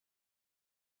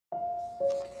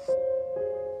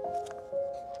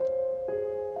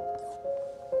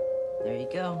There you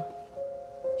go.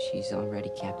 She's all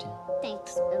ready, Captain.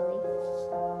 Thanks, Billy.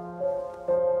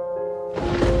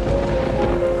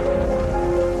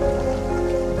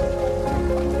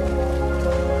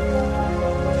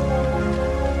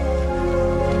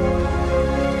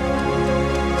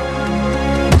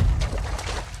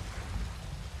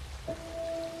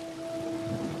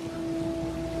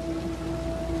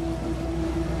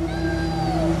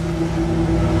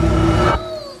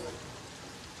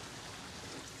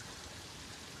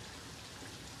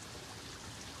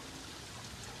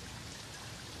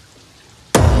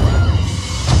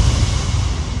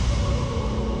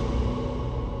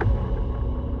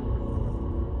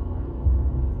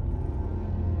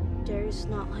 Derry's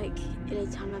not like any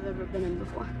town I've ever been in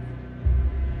before.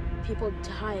 People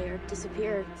die or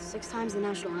disappear 6 times the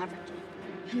national average.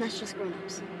 And that's just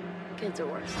grown-ups. Kids are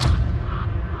worse.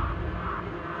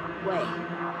 Way,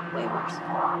 way worse.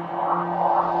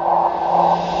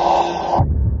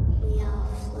 We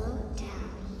all float down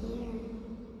here.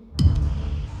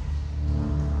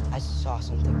 I saw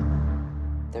something.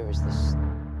 There was this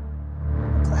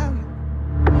Clown.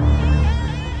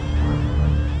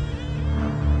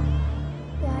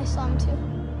 Yeah, I saw him too.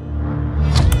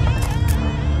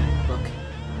 look.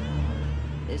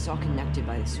 It's all connected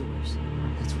by the sewers.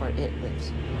 That's where it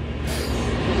lives.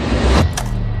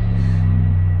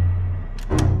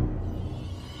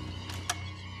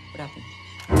 What happened?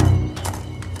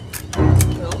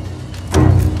 Bill?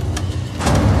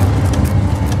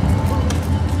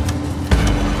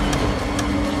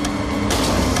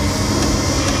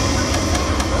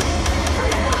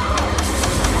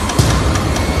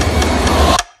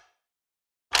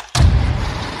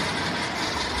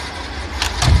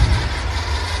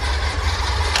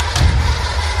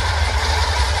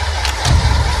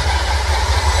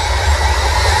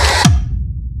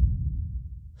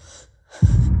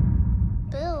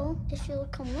 Bill, if you'll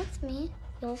come with me,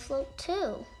 you'll float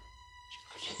too.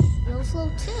 You'll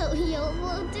float too. You'll float too. You'll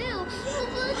float too.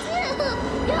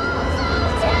 You'll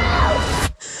float too.